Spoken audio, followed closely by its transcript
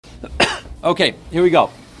Okay, here we go.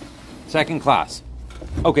 Second class.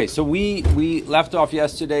 Okay, so we left off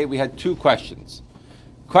yesterday. We had two questions.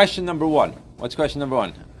 Question number one. What's question number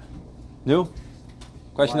one? New?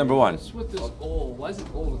 Question number one. What's with this all? Why is it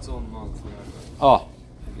all its own month? Oh,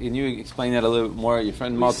 can you explain that a little bit more? Your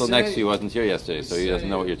friend Maltal next to you wasn't here yesterday, so he doesn't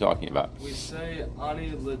know what you're talking about. We say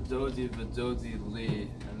Ani Ledodi Vedodi Li,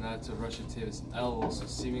 and that's a Russian Tavis El, so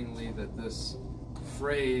seemingly that this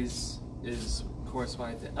phrase is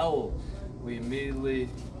corresponding to El. We immediately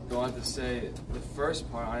go on to say the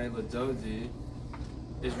first part, Ani Ledodi,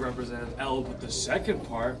 is represented El, but the second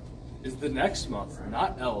part is the next month,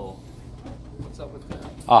 not El. What's up with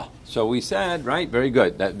that? So we said, right, very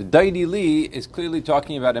good, that the Daidi Li is clearly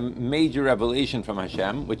talking about a major revelation from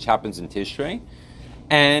Hashem, which happens in Tishrei,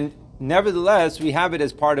 and nevertheless, we have it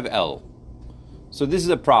as part of El. So this is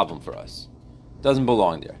a problem for us. It doesn't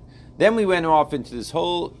belong there. Then we went off into this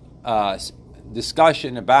whole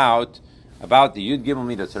discussion about the Yud Gimel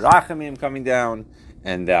Midas Harachamim coming down,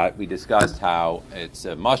 and that we discussed how it's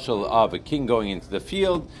a mashal of a king going into the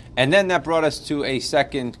field, and then that brought us to a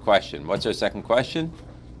second question. What's our second question?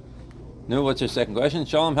 No, what's our second question?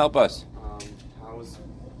 Shalom, help us. How is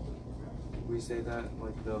we say that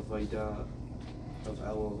like the Vaida of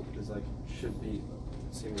Elul is like should be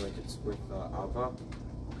seeming like it's with Ava,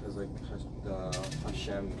 because like the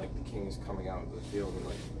Hashem, like the king is coming out of the field and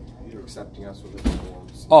like you're accepting us with the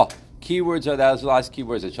forms. Keywords are that was the last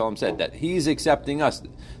keywords that Shalom said, that he's accepting us.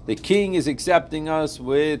 The king is accepting us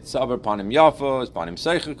with Savar Panim Yafos, Panim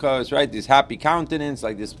Seichikos, right? This happy countenance,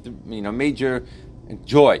 like this, major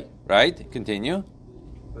joy, right? Continue.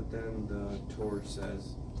 But then the Torah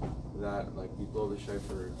says that like we blow the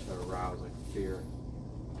shofar to arouse like fear,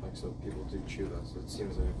 like so people do chew us. So it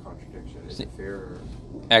seems like a contradiction. Is it fear or?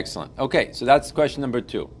 Excellent. Okay, so that's question number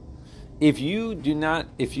 2. If you did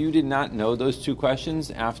not know those two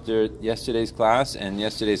questions after yesterday's class and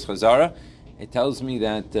yesterday's Chazara, it tells me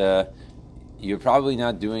that you're probably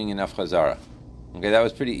not doing enough Chazara. Okay, that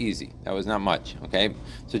was pretty easy. That was not much. Okay,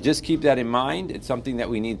 so just keep that in mind. It's something that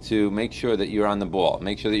we need to make sure that you're on the ball.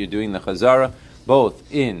 Make sure that you're doing the Chazara both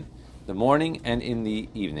in the morning and in the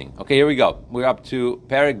evening. Okay, here we go. We're up to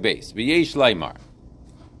Perek Beis. V'yesh Laimar.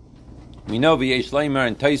 We know V'yesh Laimar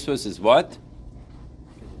and Taisvos is what?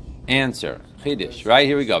 Answer. Chiddush. Right,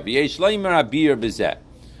 here we go. V'yesh Laimar abir b'zeh.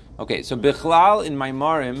 Okay, so Bichlal in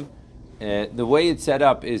Maimarim, the way it's set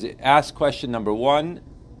up is ask question number 1,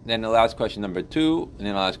 then it'll ask question number 2, and then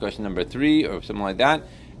it'll ask question number 3, or something like that,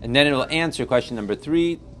 and then it'll answer question number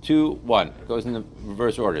 3, 2, 1. It goes in the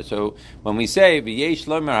reverse order. So when we say V'yesh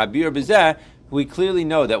Laimar abir b'zeh, we clearly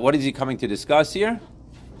know that what is he coming to discuss here?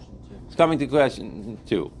 It's coming to question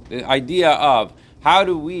 2. The idea of how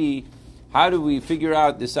do we figure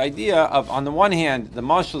out this idea of, on the one hand, the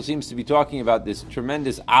mashal seems to be talking about this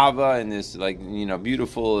tremendous ava and this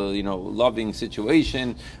beautiful, loving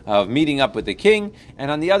situation of meeting up with the king, and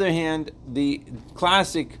on the other hand, the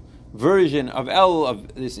classic version of El,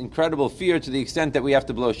 of this incredible fear to the extent that we have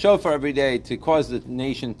to blow shofar every day to cause the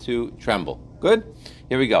nation to tremble. Good?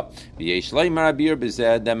 Here we go. The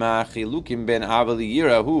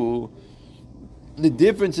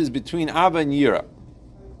differences between Ava and Yira.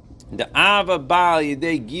 The Ava ba al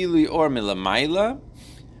yedei gilui or milamayla,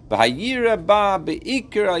 v'hayira ba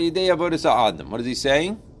beikar al yedei avodas ha'adam. What is he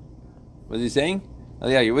saying?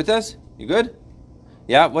 Yeah, you with us? You good?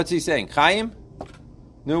 Yeah, what's he saying? Chaim?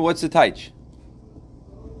 No, what's the taich?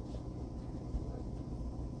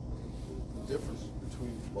 The difference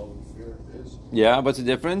between love and fear is... Yeah, what's the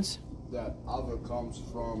difference? That Ava comes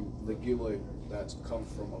from the Gilei that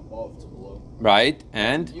comes from above to below. Right,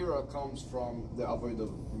 and? Yira comes from the Avodah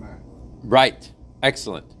of man. Right,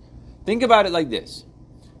 excellent. Think about it like this.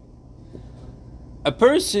 A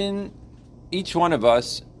person, each one of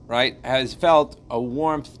us, right, has felt a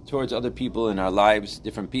warmth towards other people in our lives,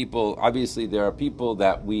 different people. Obviously, there are people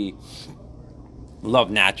that we love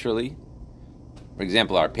naturally. For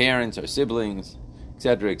example, our parents, our siblings,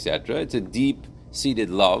 etc., etc. It's a deep-seated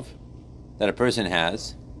love that a person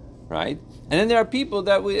has, right? And then there are people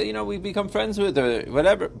that we become friends with or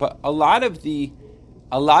whatever. But a lot of the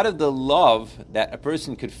love that a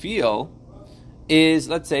person could feel is,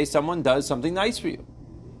 let's say, someone does something nice for you.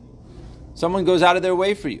 Someone goes out of their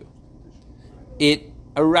way for you. It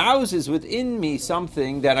arouses within me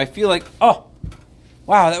something that I feel like, oh,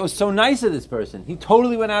 wow, that was so nice of this person. He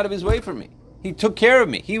totally went out of his way for me. He took care of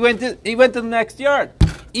me. He went to the next yard.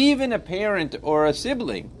 Even a parent or a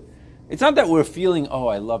sibling, it's not that we're feeling, oh,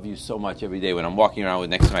 I love you so much every day when I'm walking around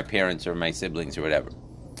next to my parents or my siblings or whatever.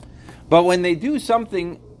 But when they do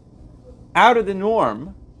something out of the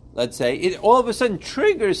norm, let's say, it all of a sudden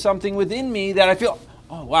triggers something within me that I feel,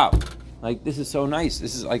 oh wow, like this is so nice.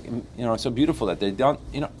 This is like, so beautiful that they don't,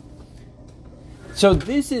 So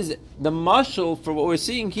this is the mashal for what we're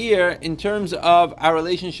seeing here in terms of our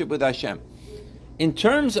relationship with Hashem. In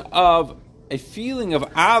terms of a feeling of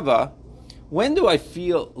Ava, when do I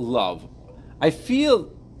feel love? I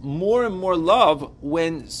feel more and more love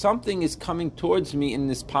when something is coming towards me in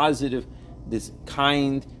this positive, this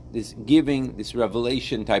kind, this giving, this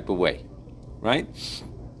revelation type of way. Right?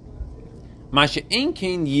 Masha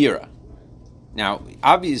Enkein Yira. Now,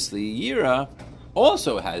 obviously, Yira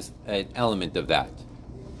also has an element of that.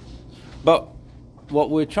 But what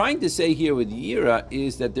we're trying to say here with Yira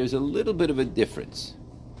is that there's a little bit of a difference.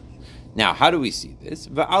 Now, how do we see this?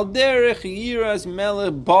 V'al derech Yira's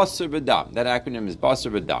melech basar v'dam. That acronym is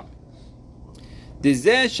basar v'dam.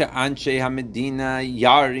 Dezeh she'anshei hamedina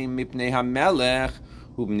yarim mipnei hamelech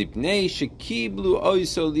u'mipnei shekiblu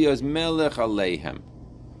oiso lios melech aleihem.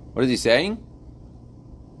 What is he saying?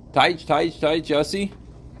 Taich, Yossi?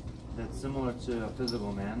 That's similar to a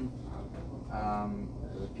physical man.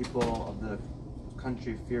 The people of the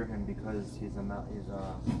country fear him because he's a melech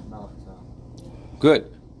to them.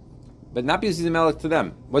 Good. But not because he's a melech to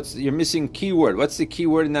them. You're missing key word. What's the key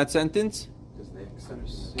word in that sentence?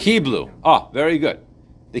 Kiblu. Very good.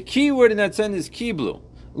 The key word in that sentence is kiblu.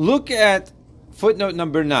 Look at footnote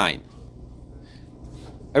number 9.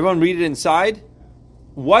 Everyone read it inside.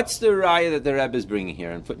 What's the raya that the Rebbe is bringing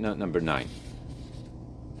here in footnote number 9?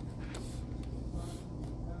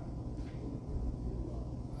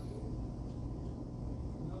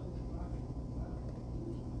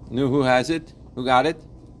 Who has it? Who got it?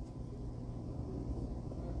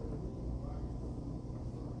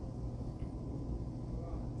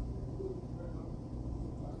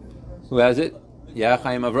 Who has it? Yeah,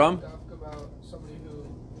 Chaim Avram? About somebody who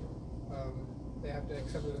they have to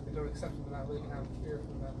accept it. If they don't accept it, they're not really going to have fear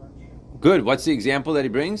from that much. Good. What's the example that he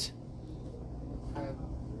brings? Somebody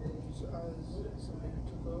who took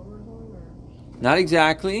over or something? Not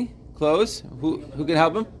exactly. Close. Who can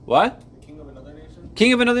help him? What? King of another nation?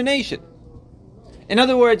 King of another nation. In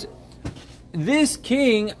other words, this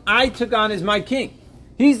king I took on as my king.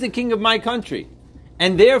 He's the king of my country.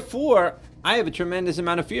 And therefore, I have a tremendous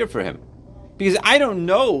amount of fear for him. Because I don't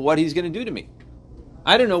know what he's going to do to me.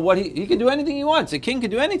 I don't know what he can do anything he wants. A king can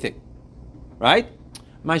do anything. Right?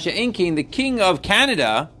 Masha Enkein, the king of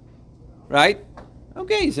Canada, right?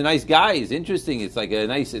 Okay, he's a nice guy. He's interesting. It's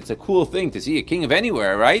a cool thing to see a king of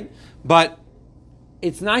anywhere, right? But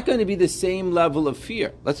it's not going to be the same level of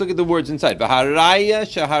fear. Let's look at the words inside. V'haraya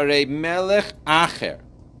shaharei melech acher.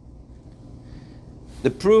 The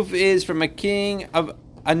proof is from a king of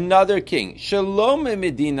another king. Shalom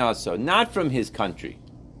medinaso, not from his country.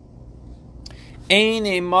 Ein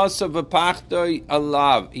emasav v'pachdo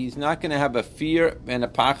alav. He's not going to have a fear and a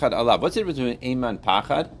pachad alav. What's the difference between ema and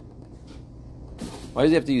pachad? Why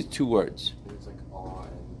does he have to use two words? It's like awe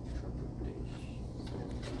and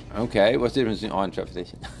trepidation. Okay, what's the difference between awe and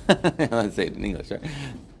trepidation? Let's say it in English, right?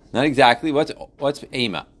 Not exactly. What's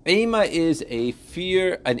ema? Ema is a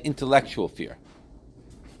fear, an intellectual fear.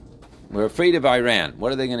 We're afraid of Iran.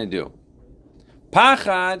 What are they going to do?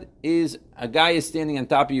 Pachad is a guy is standing on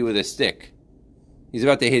top of you with a stick. He's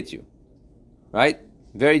about to hit you. Right?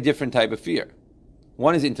 Very different type of fear.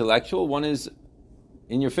 One is intellectual, one is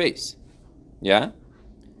in your face. Yeah?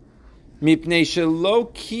 Mipnei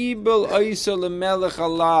shelo kibel oisa lemelech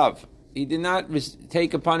alav. He did not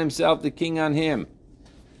take upon himself the king on him.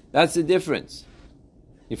 That's the difference.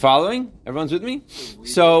 You following? Everyone's with me?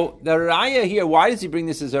 So the raya here, why does he bring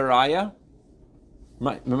this as a raya?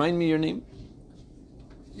 Remind me your name?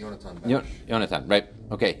 Yonatan, right.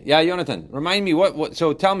 Okay. Yeah, Yonatan. Remind me,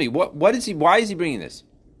 so tell me, what is he, why is he bringing this?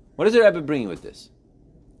 What is the Rebbe bringing with this?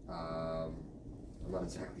 I'm not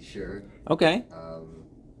exactly sure. Okay.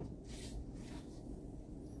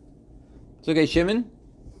 It's okay, Shimon?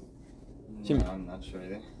 No, I'm not sure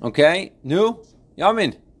either. Okay. Nu?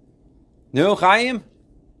 Yamin? Nu, Chaim?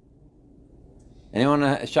 Anyone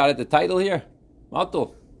a shot at the title here?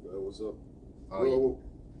 Matul. What's up?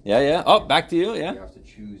 Yeah. Oh, back to you, yeah? You have to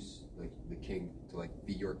choose the king to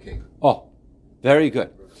be your king. Oh, very good.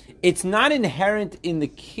 It's not inherent in the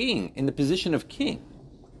king, in the position of king.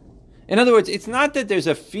 In other words, it's not that there's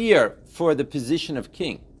a fear for the position of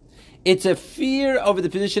king. It's a fear over the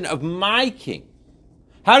position of my king.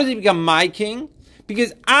 How does he become my king?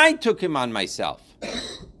 Because I took him on myself.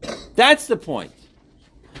 That's the point.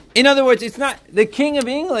 In other words, it's not the King of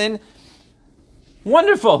England.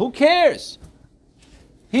 Wonderful. Who cares?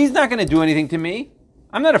 He's not going to do anything to me.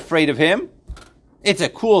 I'm not afraid of him. It's a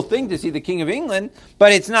cool thing to see the King of England,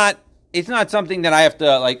 but it's not something that I have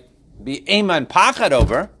to be ema and pachad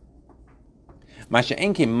over. Masha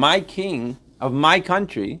Enki, my king of my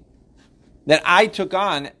country, that I took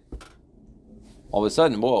on, all of a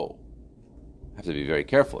sudden, whoa, I have to be very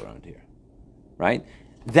careful around here, right?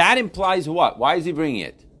 That implies what? Why is he bringing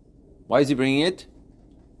it? Why is he bringing it?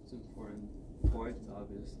 It's an important point,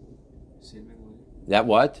 obviously, seemingly. That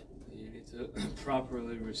what? You need to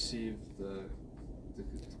properly receive to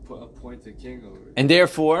appoint the king over it. And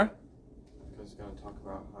therefore? Because he's going to talk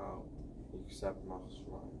about how we accept Malchus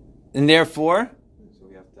Shemaim. And therefore? So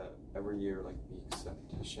we have to, every year, like, we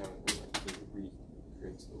accept Hashem and, like, he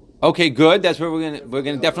recreates the world. Okay, good. That's where we're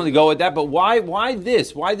gonna definitely go with that. But why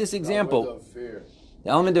this? Why this example? The element of fear The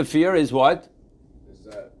element of fear is what? is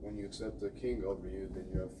that when you accept the king over you, then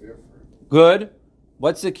you have fear for him. Good.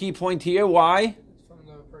 What's the key point here? Why? It's from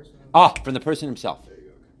the person. From the person himself. There you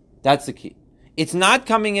go. That's the key. It's not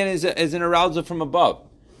coming in as an arousal from above.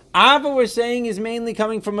 Ava, we're saying, is mainly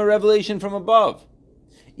coming from a revelation from above.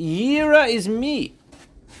 Yira is me.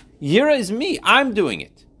 Yira is me. I'm doing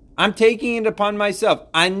it. I'm taking it upon myself.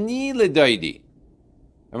 Ani ledaidi.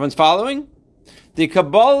 Everyone's following? The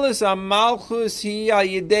Kabbalah's Malchus hi al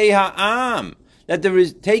yedei ha'am. That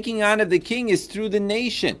the taking on of the king is through the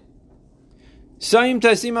nation. Sayim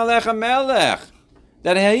tasim alecha melech.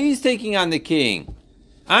 That he's taking on the king.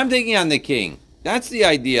 I'm taking on the king. That's the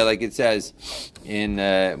idea, like it says in,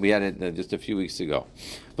 we had it just a few weeks ago.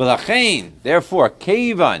 V'lachein, therefore,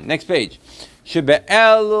 kevan, next page.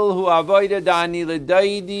 Shebe'elul hu avoda da'ani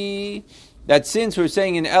l'daidi. That since we're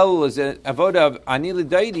saying in Elul is an avoda of ani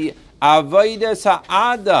l'daidi, avoda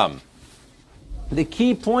sa'adam. The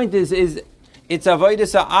key point is it's avoda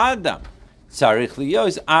sa'adam. Tzarich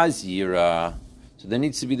liyos az yira. So there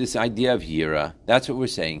needs to be this idea of yira. That's what we're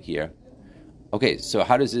saying here. Okay, so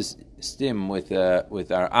how does this stem with our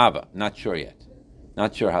Ava? Not sure yet.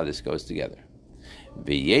 Not sure how this goes together.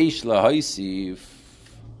 V'yesh lahaisiv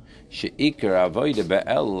she'ikar avoda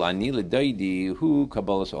be'el ani l'daidi hu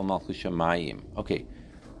kabbalas ol malchus shamayim. Okay,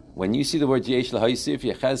 when you see the word yesh lahaisiv,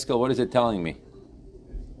 Yechezkel, what is it telling me?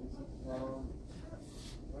 I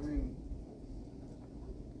mean,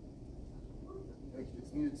 like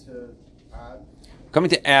it's needed to add. Coming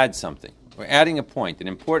to add something. We're adding a point, an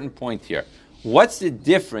important point here. What's the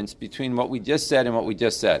difference between what we just said and what we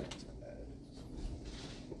just said?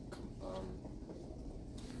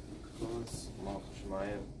 Kabbalah's Malchus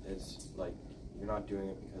Shemaim is like, you're not doing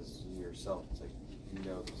it because you yourself. It's like, you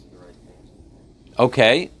know this is the right thing.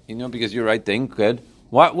 Okay, you know, because you're right thing, good.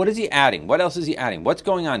 What is he adding? What else is he adding? What's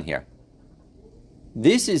going on here?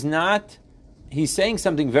 This is not, he's saying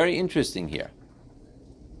something very interesting here.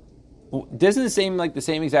 Doesn't it seem like the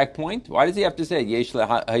same exact point? Why does he have to say Yesh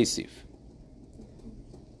lehaisif?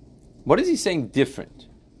 What is he saying different?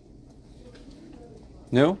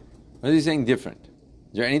 No? What is he saying different?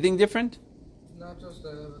 Is there anything different? Not just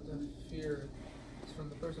the fear. It's from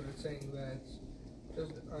the person that's saying that.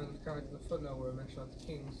 Just on kind of like the footnote where it mentioned about the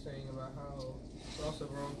king saying about how it's also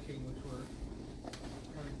our own king, which we're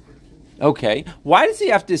having fear to. Okay. Why does he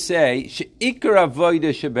have to say She'ikar avoda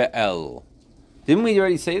shebe'el? Didn't we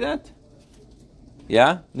already say that?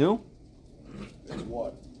 Yeah? No? It's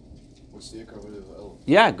what? What's the ikar of El?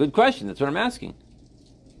 Yeah, good question. That's what I'm asking.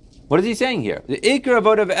 What is he saying here? The Ikar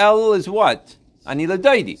avoda of El is what? Ani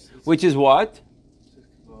l'daidi. Which is what?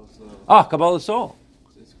 Kabbalah soul.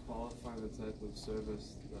 It's qualifying the type of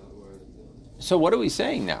service that we're doing. So what are we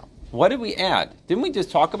saying now? What did we add? Didn't we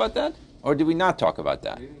just talk about that? Or did we not talk about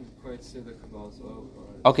that? We didn't quite say the Kabbalah soul.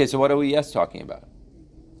 Okay, so what are we talking about?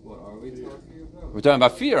 What are we talking about? We're talking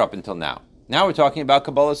about fear up until now. Now we're talking about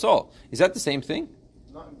Kabbalah soul. Is that the same thing?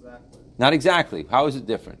 Not exactly. Not exactly. How is it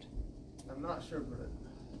different? I'm not sure, but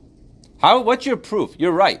What's your proof?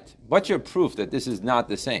 You're right. What's your proof that this is not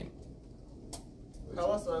the same?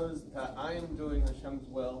 Kabbalah is that I am doing Hashem's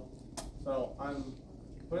will, so I'm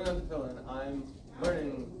putting on the tefillin, I'm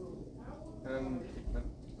learning, and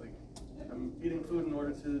I'm eating food in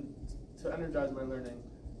order to energize my learning,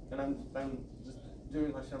 and I'm just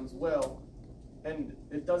doing Hashem's will, and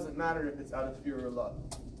it doesn't matter if it's out of fear or love.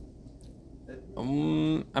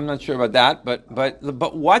 I'm not sure about that,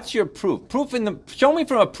 but what's your proof? Show me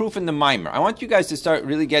from a proof in the mimer. I want you guys to start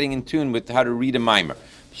really getting in tune with how to read a mimer.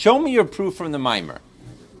 Show me your proof from the mimer.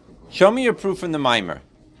 Show me your proof from the mimer.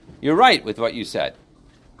 You're right with what you said.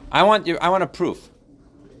 I want a proof.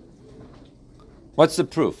 What's the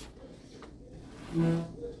proof?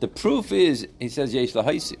 The proof is, he says, Yesh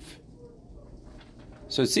lahaisif.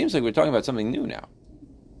 So it seems like we're talking about something new now.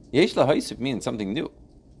 Yesh lahaisif means something new.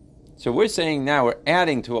 So we're saying now we're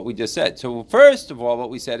adding to what we just said. So first of all, what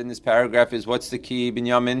we said in this paragraph is, what's the key,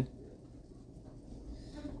 Binyamin?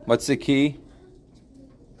 What's the key?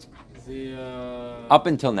 The up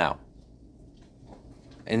until now.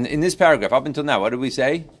 In this paragraph, up until now, what did we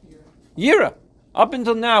say? Yira. Up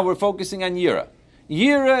until now, we're focusing on Yira.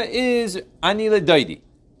 Yira is ani l'doidi.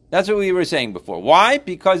 That's what we were saying before. Why?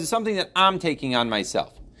 Because it's something that I'm taking on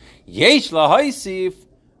myself. Yesh lahaisif,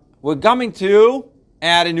 we're coming to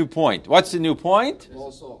add a new point. What's the new point?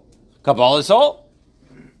 Kabbalah Sol.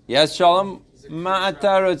 Yes, Shalom.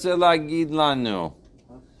 Ma'atarotze lagid lanu.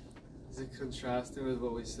 Is it contrasting with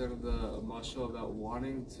what we said in the mashal about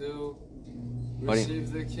wanting to What do you-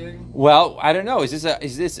 receive the king? Well, I don't know. Is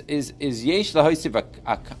yesh lahaisif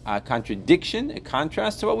a contradiction, a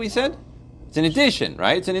contrast to what we said? It's an addition,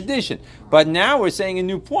 right? It's an addition. But now we're saying a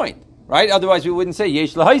new point, right? Otherwise, we wouldn't say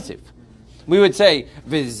yesh lahaisif. We would say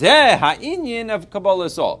v'zeh ha'inyan of Kabbalah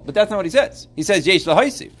Sol. But that's not what he says. He says yesh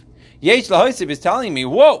lahaisif. Yesh lahaisif is telling me,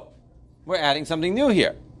 whoa, we're adding something new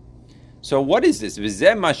here. So what is this?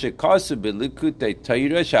 V'zeh ma shekasu b'likutei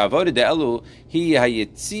Torah she'avodah de'elu hi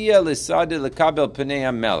hayitzia l'sada l'kabel pnei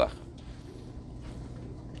hamelech.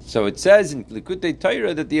 So it says in Likutei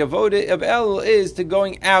Torah that the avodah of El is to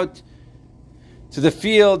going out to the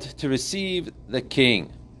field to receive the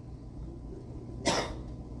king.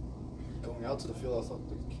 Going out to the field, I thought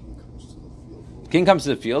the king comes to the field. King comes to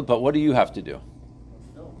the field, but what do you have to do?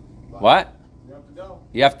 No. What? You have to go.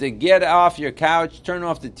 You have to get off your couch, turn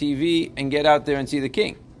off the TV, and get out there and see the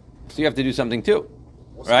king. So you have to do something too,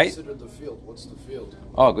 What's right? considered the field? What's the field?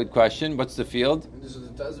 Oh, good question. What's the field? I mean, this is the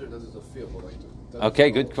desert, this is the field. But like the desert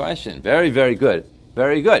Okay, good question. Very, very good.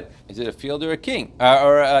 Very good. Is it a field or a king?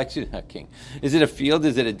 Excuse me, a king. Is it a field?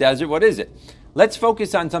 Is it a desert? What is it? Let's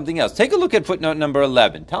focus on something else. Take a look at footnote number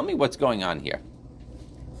 11. Tell me what's going on here.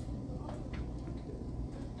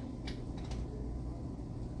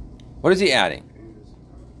 What is he adding?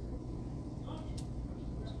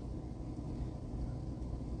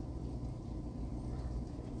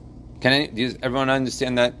 Does everyone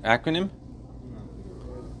understand that acronym?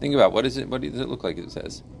 Think about what is it? What does it look like? It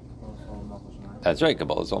says. That's right.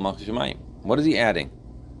 Kabbalah Sol Malchus Shemayim. What is he adding?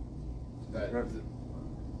 that,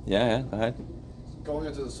 Yeah. Go ahead. going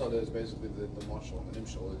into the Sada is basically the marshal, and the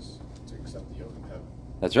nimshal is to accept the yoke of heaven.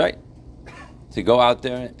 That's right. To go out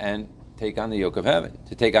there and take on the yoke of heaven,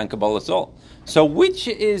 to take on Kabbalah Sol. So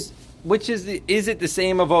is it the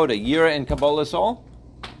same avoda, Yira and Kabbalah Sol?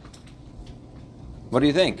 What do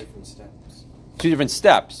you think? Different steps. Two different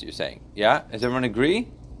steps, you're saying. Yeah? Does everyone agree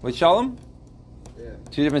with Shalom? Yeah.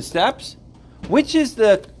 Two different steps? Which is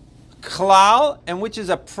the klal and which is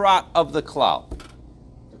a prat of the klal?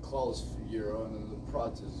 The klal is Yira, and then the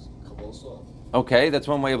prat is Kabbalah Sol. Okay, that's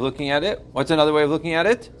one way of looking at it. What's another way of looking at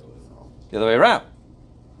it? The other way around.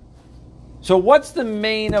 So what's the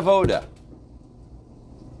main avoda?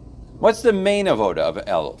 What's the main avoda of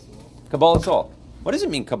El? Kabbalah Sol. What does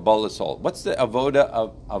it mean, Kabbalah Sol? What's the avoda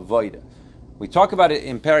of avoda? We talk about it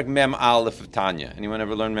in Perek Mem Aleph of Tanya. Anyone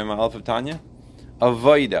ever learn Mem Aleph of Tanya?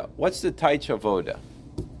 Avoda. What's the taich avoda?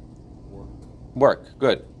 Work.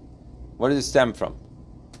 Good. What does it stem from?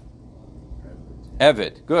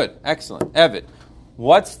 Evid. Good. Excellent. Evid.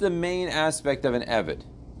 What's the main aspect of an Evid?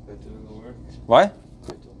 Doing the work. What?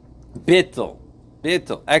 Bittul.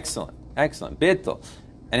 Bittul. Excellent. Excellent. Bittul.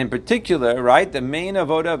 And in particular, right, the main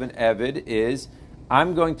avoda of an Evid is,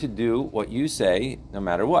 I'm going to do what you say no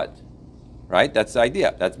matter what. Right? That's the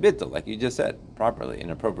idea. That's bittul, like you just said, properly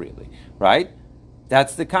and appropriately. Right?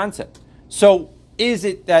 That's the concept. So, is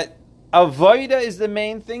it that avoda is the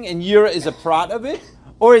main thing and yira is a prat of it?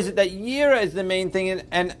 Or is it that yira is the main thing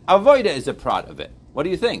and avoda is a prat of it? What do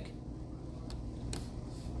you think?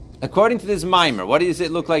 According to this mimer, what does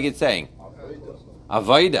it look like it's saying?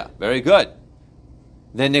 Avoda. Very good.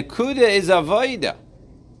 The nekuda is avoda.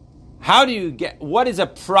 How do you get, what is a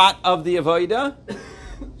prat of the avoda?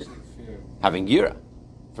 Having gira,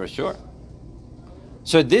 for sure.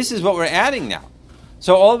 So this is what we're adding now.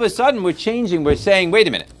 So all of a sudden we're changing, we're saying, wait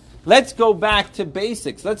a minute, let's go back to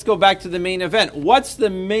basics. Let's go back to the main event. What's the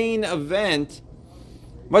main event?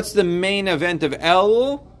 What's the main event of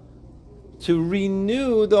Elul? To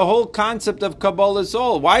renew the whole concept of Kabbalah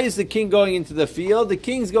Sol. Why is the king going into the field? The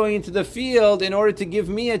king's going into the field in order to give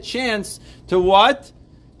me a chance to what?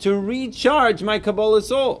 To recharge my Kabbalah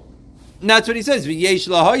Sol. And that's what he says. V'yesh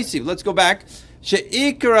lahaisiv. Let's go back.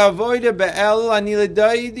 She'ikar avoda be'el ani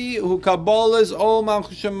l'daidi hu Kabbalah's ol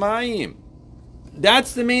malchus shamayim.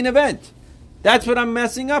 That's the main event. That's what I'm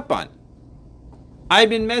messing up on. I've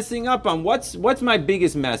been messing up on what's my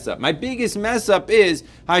biggest mess up? My biggest mess up is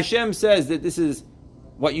Hashem says that this is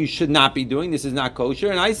what you should not be doing. This is not kosher,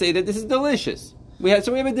 and I say that this is delicious. We have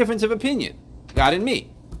a difference of opinion, God and me,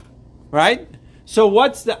 right? So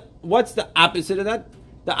what's the opposite of that?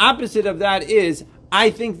 The opposite of that is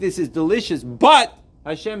I think this is delicious, but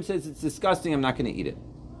Hashem says it's disgusting. I'm not going to eat it.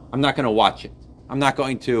 I'm not going to watch it. I'm not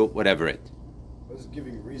going to whatever it. I was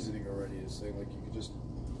giving reasoning already. Is saying like you could just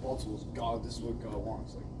also God. This is what God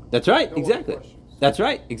wants. Like, That's right. no Exactly. other questions. That's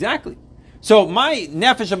right. Exactly. So my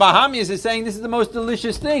nefesh Bahamias is saying this is the most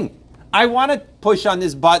delicious thing. I want to push on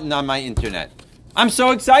this button on my internet. I'm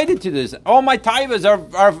so excited to this. All my taivas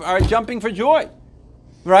are jumping for joy.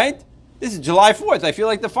 Right? This is July 4th. I feel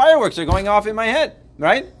like the fireworks are going off in my head.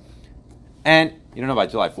 Right? And you don't know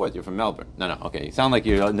about July 4th. You're from Melbourne. No. Okay. You sound like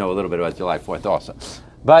you know a little bit about July 4th also.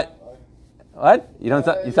 But, what? You don't.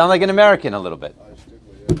 You sound like an American a little bit.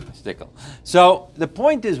 Stickle. So the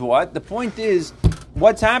point is what? The point is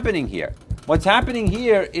what's happening here. What's happening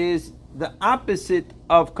here is the opposite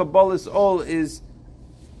of Kabbalah's Ol is,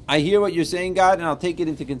 I hear what you're saying, God, and I'll take it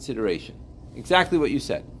into consideration. Exactly what you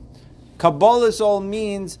said. Kabbalah's Ol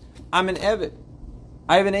means I'm an Eved.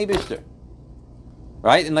 I have an Eibishter.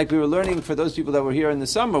 Right? And like we were learning, for those people that were here in the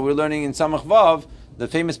summer, we're learning in Samach Vav, the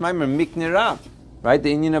famous Maimer, Miknei Rav. Right?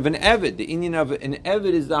 The Inyan of an Eved. The Inyan of an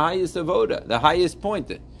Eved is the highest avoda, the highest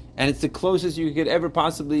point. And it's the closest you could ever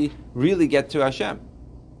possibly really get to Hashem.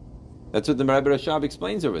 That's what the Rebbe Rashab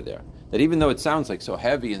explains over there. That even though it sounds like so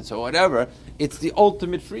heavy and so whatever, it's the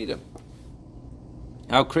ultimate freedom.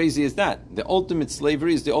 How crazy is that? The ultimate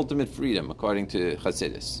slavery is the ultimate freedom, according to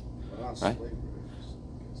Hasidus. Right?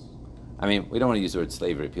 I mean, we don't want to use the word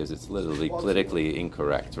slavery because it's literally politically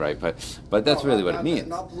incorrect, right? But that's really what it means.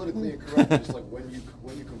 Not politically incorrect. Just like when you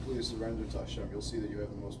completely surrender to Hashem, you'll see that you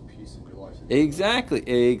have the most peace in your life. Exactly.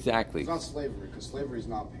 It's not slavery because slavery is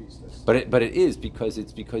not peace. But it is because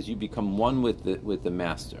you become one with the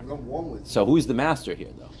master. Become one with. So who's the master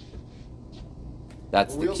here, though?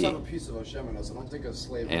 That's the key. We also have a piece of Hashem in us. I don't think of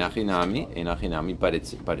slavery. Enachinami,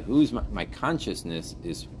 but who's my consciousness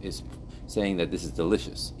is saying that this is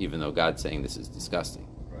delicious, even though God's saying this is disgusting.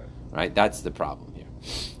 Right? That's the problem here.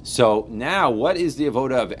 So now, what is the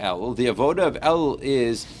avoda of El? The avoda of El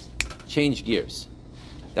is change gears.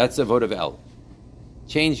 That's the avoda of El.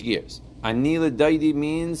 Change gears. Anila Daidi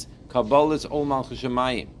means Kabbalah's Ol Malchus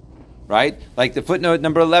Shemayim. Right? Like the footnote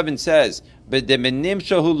number 11 says, Hashem goes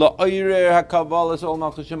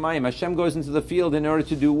into the field in order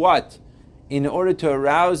to do what? In order to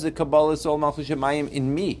arouse the Kabbalah's Ol Malchus Shemayim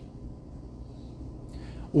in me.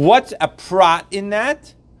 What's a prat in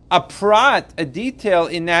that? A detail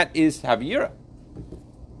in that is Havira.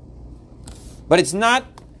 But it's not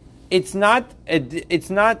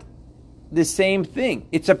the same thing.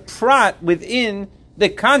 It's a prat within the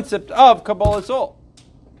concept of Kabbalah's Ol.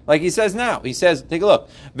 Like he says now. He says, take a look.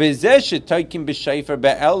 And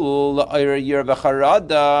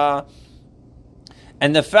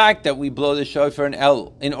the fact that we blow the shofar in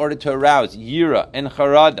El in order to arouse Yira and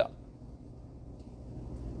Charada.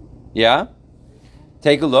 Yeah?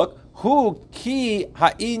 Take a look. Who ki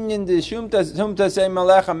ha'inyan de shumta say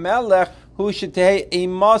melecha melech who shetei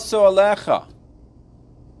emaso alecha.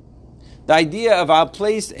 The idea of I'll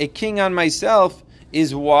place a king on myself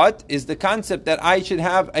is what? Is the concept that I should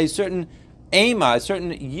have a certain ema, a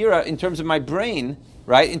certain yira in terms of my brain,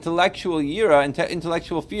 right? Intellectual yira,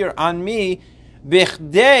 intellectual fear on me,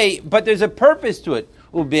 bichdei, but there's a purpose to it.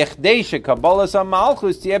 What's that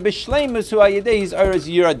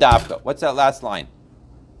last line?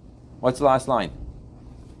 What's the last line?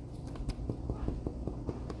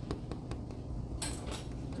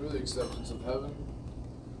 Through the acceptance of heaven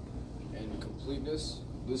and completeness,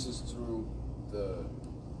 this is through the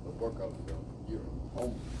work of your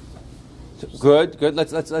home. Good.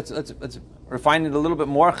 Let's refine it a little bit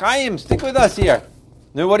more. Chaim, stick with us here.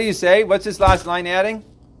 Now, what do you say? What's this last line adding?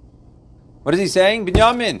 What is he saying?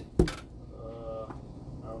 Binyamin. I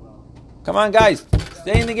don't know. Come on, guys.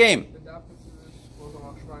 Stay in the game.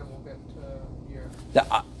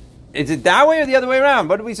 Is it that way or the other way around?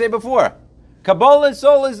 What did we say before? Kabbalah's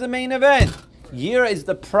Ol is the main event. Yira is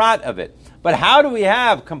the prat of it. But how do we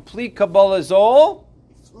have complete Kabbalah's Ol?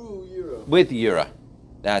 Through Yira. With Yira.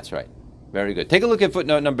 That's right. Very good. Take a look at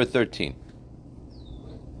footnote number 13.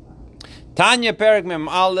 Tanya Perik Mem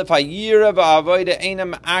Aleph Hayira va'avoda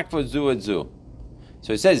einam akva zu ad zu.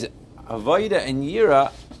 So it says avoda and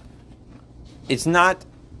yira. It's not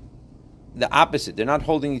the opposite. They're not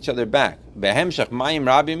holding each other back. Behemshach mayim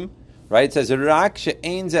rabim. Right? It says rak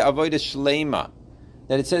she'ein ze avoda shleima.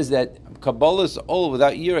 That it says that Kabbalah's Ol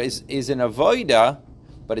without yira is an avoda,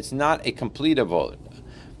 but it's not a complete avoda.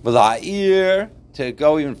 V'la'ir, to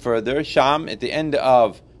go even further, Sham at the end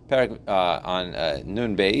of on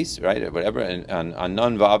Nun Beis, right, or whatever, and on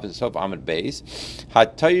Nun Vav and Sof Amud Beis,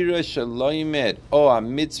 HaTorah shaloimed o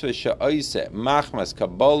ha-mitzvah she'oiseh machmas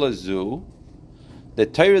Kabbalah zu, the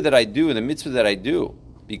Torah that I do, the mitzvah that I do,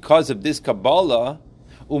 because of this Kabbalah,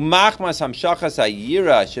 umachmas hamshachas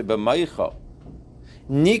hayira shebemaycho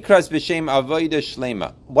nikras b'shem avoda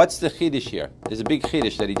shlema. What's the chiddush here? There's a big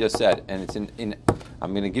chiddush that he just said, and it's in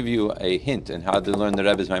I'm going to give you a hint on how to learn the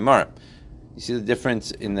Rebbe's Maimar. You see the difference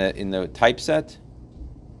in the typeset?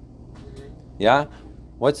 Yeah?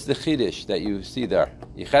 What's the chiddush that you see there?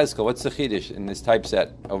 Yechezkel, what's the chiddush in this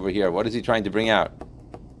typeset over here? What is he trying to bring out?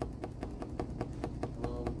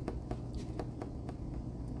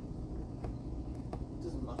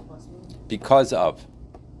 Because of.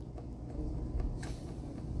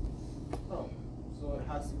 Oh, so it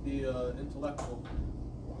has to be intellectual.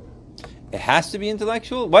 It has to be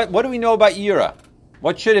intellectual? What do we know about Yira?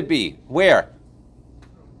 What should it be? Where?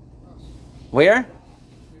 Where?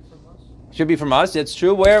 Should be from us. That's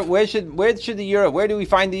true. Where should the Yira? Where do we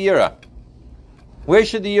find the Yira? Where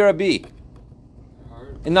should the Yira be?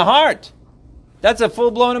 In the heart. That's a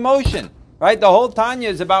full-blown emotion, right? The whole Tanya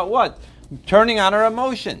is about what? Turning on our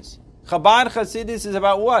emotions. Chabad Chasidus is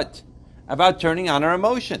about what? About turning on our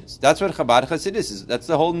emotions. That's what Chabad Chasidus is. That's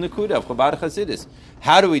the whole Nakuda of Chabad Chasidus.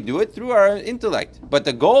 How do we do it? Through our intellect. But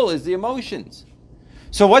the goal is the emotions.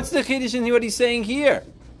 So what's the Chiddush in what he's saying here?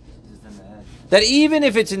 That even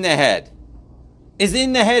if it's in the head, is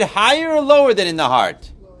in the head higher or lower than in the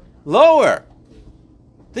heart? Lower.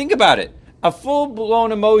 Think about it. A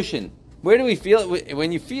full-blown emotion. Where do we feel it?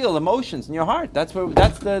 When you feel emotions in your heart? That's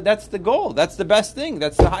the goal. That's the best thing.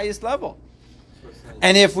 That's the highest level.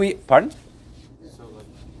 And if we, pardon? So like,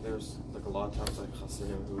 there's like a lot of times like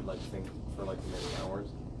Hasidim who would like think for like many hours.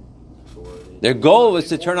 Their goal was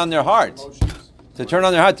to turn on their heart. To turn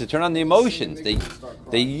on their heart, to turn on the emotions.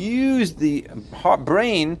 They use the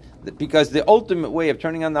brain because the ultimate way of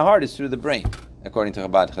turning on the heart is through the brain, according to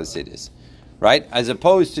Chabad Hasidus, right? As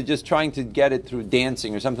opposed to just trying to get it through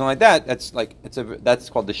dancing or something like that. That's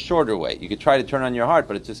called the shorter way. You could try to turn on your heart,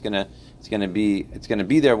 but it's gonna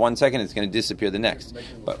be there 1 second. It's gonna disappear the next.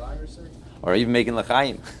 Or even making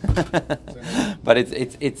l'chaim. But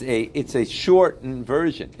it's a shortened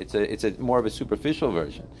version. It's a more of a superficial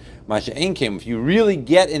version. Masha Enkim, if you really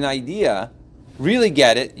get an idea, really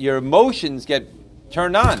get it, your emotions get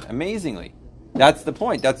turned on amazingly. That's the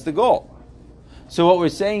point. That's the goal. So what we're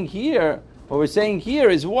saying here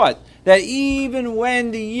is what? That even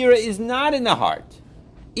when the yira is not in the heart,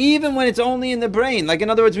 even when it's only in the brain, like in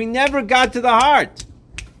other words, we never got to the heart,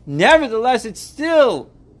 nevertheless, it's still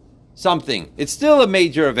something. It's still a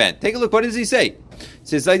major event. Take a look. What does he say? It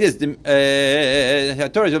says like this. Even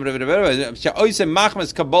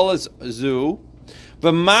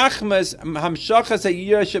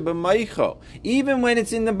when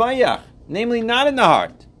it's in the bayach, namely not in the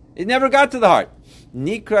heart. It never got to the heart.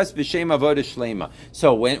 Nikras b'shem avoda shlema.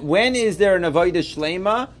 So when is there an avoda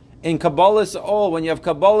shlema? In Kabbalah's all, when you have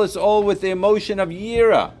Kabbalah's all with the emotion of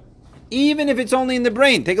yira. Even if it's only in the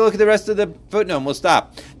brain. Take a look at the rest of the footnote and we'll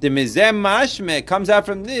stop. The mizem mashme comes out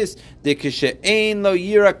from this. The kishe'ein lo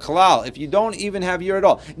yira klal. If you don't even have yira at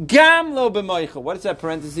all. Gam lo b'moicha. What is that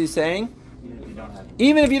parenthesis saying?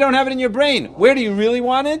 Even if you don't have it in your brain. Where do you really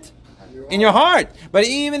want it? In your heart. But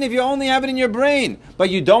even if you only have it in your brain, but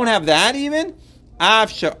you don't have that even,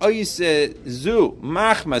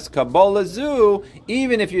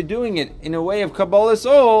 even if you're doing it in a way of Kabbalah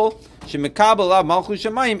soul,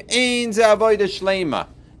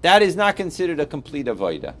 that is not considered a complete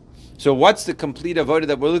avodah. So what's the complete avodah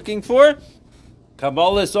that we're looking for?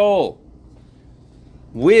 Kabbalah soul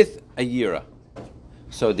with a yira.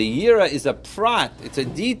 So the yira is a prat, it's a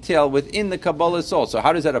detail within the Kabbalah soul. So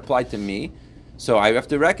how does that apply to me? So I have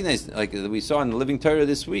to recognize, like we saw in the Living Torah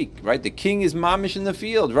this week, right? The king is mamish in the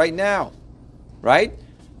field right now, right?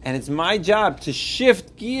 And it's my job to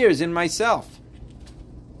shift gears in myself.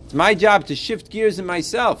 It's my job to shift gears in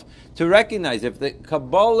myself, to recognize if the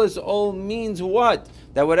Kabbalah's all means what?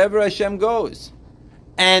 That whatever Hashem goes.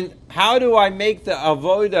 And how do I make the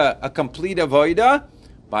avodah a complete avodah?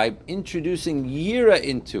 By introducing yira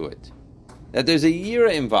into it. That there's a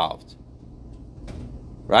yira involved.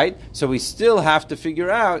 Right? So we still have to figure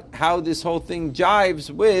out how this whole thing jives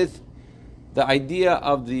with the idea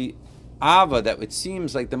of the ava that it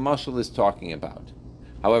seems like the mashal is talking about.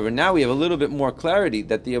 However, now we have a little bit more clarity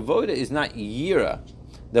that the avoda is not yira.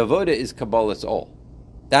 The avoda is Kabbalah's all.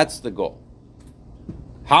 That's the goal.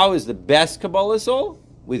 How is the best Kabbalah's all?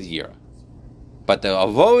 With yira. But the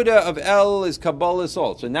avoda of El is Kabbalah's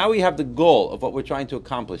all. So now we have the goal of what we're trying to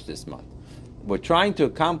accomplish this month. We're trying to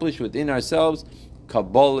accomplish within ourselves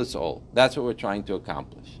Kabbalah's all. That's what we're trying to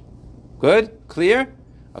accomplish. Good? Clear?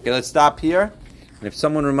 Okay, let's stop here. And if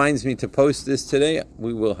someone reminds me to post this today,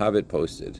 we will have it posted.